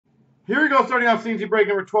Here we go, starting off C&C break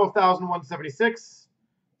number 12,176.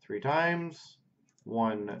 3 times.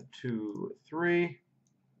 1, 2, 3.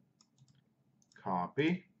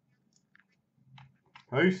 Copy.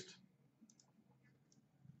 Paste.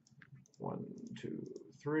 1, 2,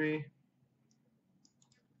 3.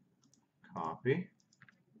 Copy.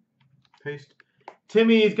 Paste.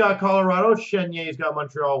 Timmy's got Colorado. Chenyer's got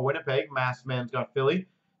Montreal, Winnipeg. Maskman's got Philly.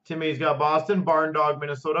 Timmy's got Boston. Barn Dog,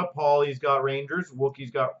 Minnesota. Paulie's got Rangers. Wookie's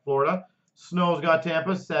got Florida. Snow's got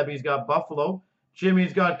Tampa. Sebby's got Buffalo.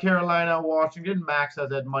 Jimmy's got Carolina, Washington. Max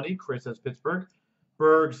has Ed Money. Chris has Pittsburgh.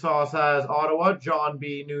 Berg Sauce has Ottawa. John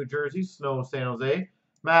B, New Jersey. Snow, San Jose.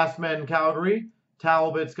 Massman, Calgary.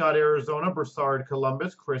 Talbot's got Arizona. Broussard,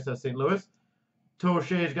 Columbus. Chris has St. Louis.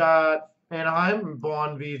 Toche's got Anaheim.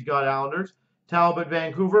 Bon V's got Islanders. Talbot,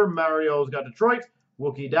 Vancouver. Mario's got Detroit.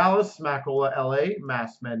 Wookie, Dallas. Smackola, LA.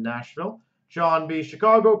 Massman, Nashville. John B,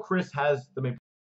 Chicago. Chris has the Maple